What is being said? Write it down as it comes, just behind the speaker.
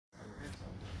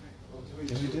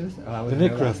this? Oh, I was The there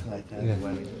Nikra. last night at Yeah. the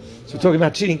wedding. So we're talking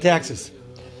about cheating taxes.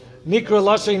 Nikra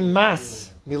Lashain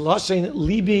Mas, Milashain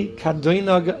Libi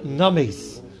Kadoinag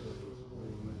Names.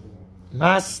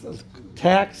 Mas,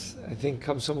 tax, I think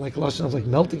comes from like Lashon of like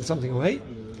melting something away.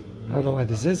 I don't know why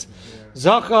this is.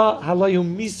 Zacha halayu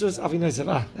misus avinoisav.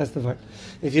 Ah, that's the word.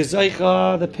 If you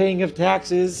zacha, the paying of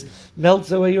taxes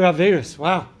melts away your averus.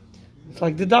 Wow, it's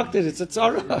like deducted. It's a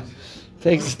tzara.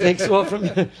 takes off from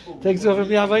your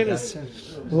averus.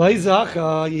 Lai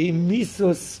zacha yi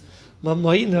misus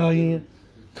mamoina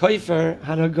koifer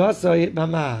hanagasai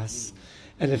mamas.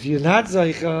 And if you're not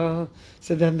zacha,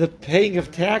 so then the paying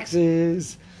of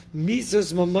taxes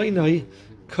misus mamoina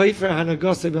koifer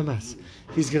hanagasai mamas.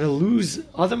 He's going to lose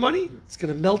other money. It's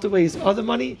going to melt away his other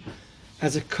money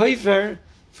as a koifer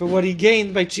for what he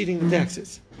gained by cheating the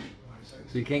taxes.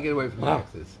 So you can't get away from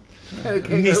taxes.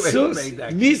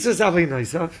 Misus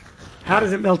avinoisav. How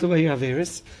does it melt away your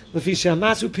averus? Lefisha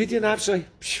masu pitya nafshay.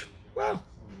 Wow.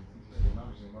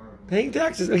 Paying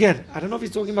taxes again. I don't know if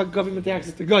he's talking about government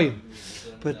taxes to goyim,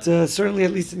 but certainly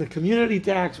at least in the community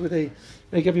tax where they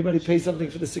make everybody pay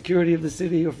something for the security of the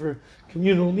city or for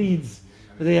communal needs.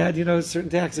 They had, certain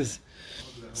taxes.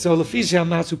 So lefisha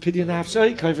masu pidyon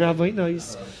afshay kaiver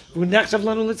avoynos. V'nechshav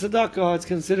lanu litzedakah. It's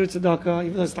considered tzedakah,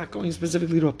 even though it's not going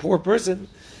specifically to a poor person.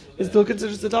 It's still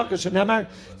considered tzedakah. Shenamar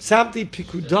samti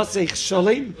pikudasech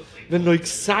shalem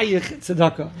v'noiksayich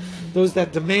tzedakah. Those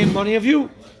that demand money of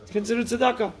you, it's considered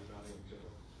tzedakah.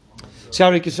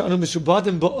 Shari kishanu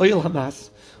mishubadim ba'oil hamas.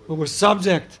 When we're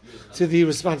subject to the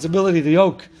responsibility, the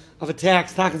yoke of a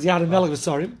tax, tachas yad and melech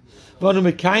v'sarim. Listen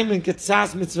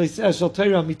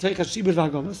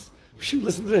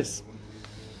to this.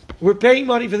 We're paying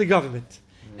money for the government,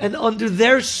 and under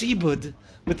their shibud,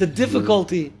 with the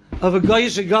difficulty of a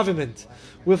goyish government,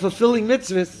 we're fulfilling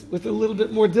mitzvahs with a little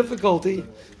bit more difficulty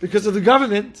because of the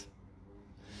government.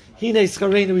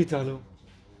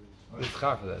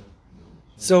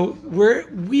 So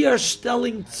we are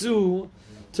stelling to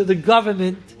the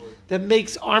government that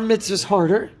makes our mitzvahs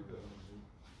harder.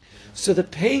 So the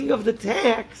paying of the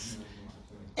tax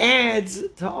adds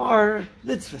to our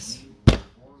mitzvahs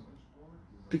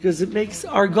because it makes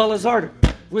our gullahs harder.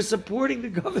 We're supporting the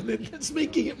government that's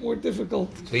making it more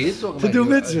difficult So he is talking to about do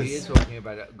mitzvahs. He is talking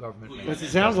about a government. That's what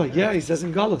it sounds like. Yeah, he says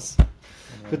in gullahs.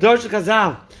 V'dorsh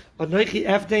chazal, anoichi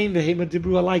eftein v'hema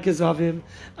dibru alaikas of him.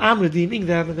 I'm redeeming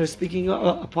them, and they're speaking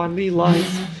upon me lies.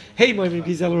 Hey, moimim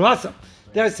gizel rasa.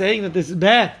 They're saying that this is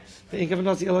bad. And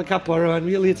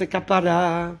really it's a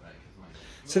kapara.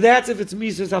 So that's if it's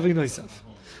misus avinoisav.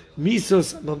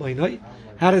 Misus mamoinoi.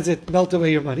 How does it melt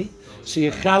away your money?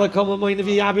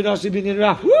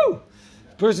 Woo!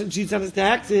 Person cheats on his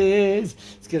taxes.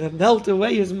 It's going to melt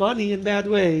away his money in bad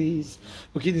ways.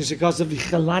 Will be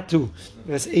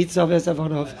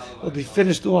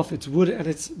finished off. It's wood and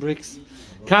it's bricks.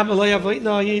 And how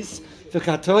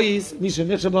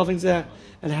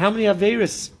many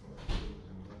averis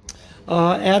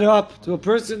add up to a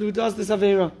person who does this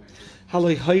avera?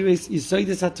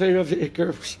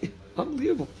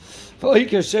 Unbelievable.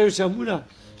 The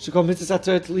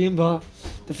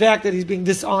fact that he's being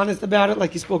dishonest about it,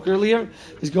 like he spoke earlier,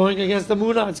 is going against the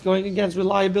Munah. It's going against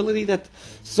reliability that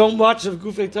so much of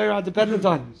Gufei Torah are dependent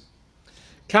on.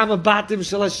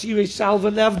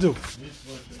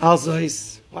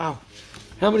 Wow.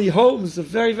 How many homes of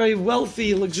very, very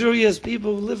wealthy, luxurious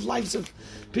people who live lives of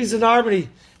peace and harmony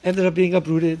ended up being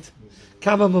uprooted.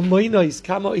 How many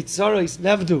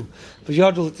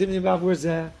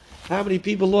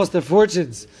people lost their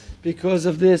fortunes because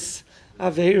of this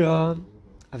Aveira?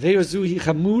 Aveira zuhi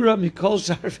chamura mikol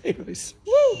shar aveiros.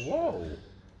 Whoa!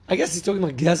 I guess he's talking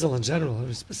about Gezel in general,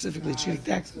 or specifically cheating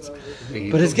taxes.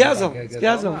 But it's Gezel. It's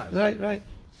Gezel. Right.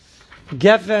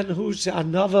 Gefen hu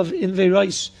she'anavav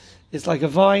inveirosh. It's like a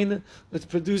vine that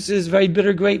produces very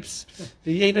bitter grapes.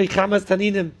 V'yenoi chamas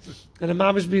taninim. And a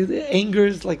mamish be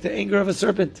angers like the anger of a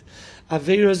serpent.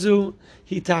 Aveira zu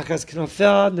hitachas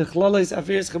knafel nechlales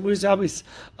averis chamuris abis.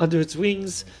 Under its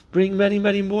wings, bring many,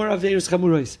 many more averis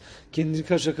chamuris. Kin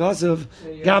kashakasav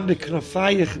gam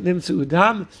beknafayich nimtzu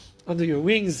udam. Under your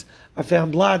wings are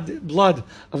found blood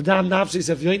of dam nafshis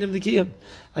of yoinim nikiyim.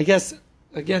 I guess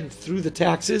again through the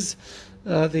taxes,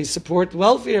 they support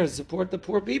welfare, support the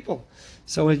poor people.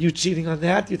 So when you're cheating on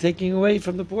that, you're taking away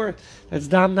from the poor. That's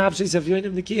dam nafshis of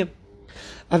yoinim nikiyim.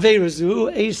 Aveira zu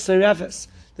eish serefes.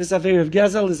 This Aveira of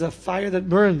Gezel is a fire that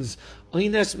burns.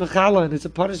 Oines mechala, and it's a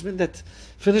punishment that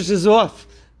finishes off.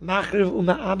 Machriv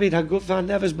uma'abid hagufa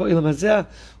nevesh bo'ilam hazeh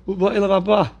u'bo'ilam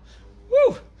haba.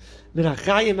 Woo!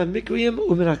 Minachayim and mikriyim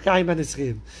u'minachayim and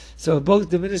ischiyim. So it both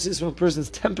diminishes from a person's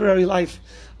temporary life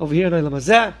over here in Olam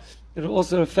hazeh it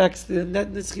also affects the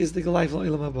net nitzchis the Galai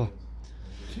V'Olam Haba.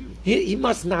 He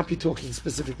must not be talking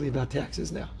specifically about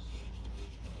taxes now.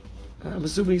 I'm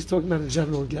assuming he's talking about in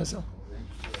general Gezel.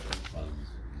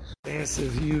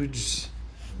 Massive, huge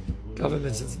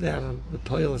government sits down on the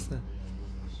toilets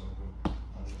now.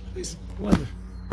 Please, wonder.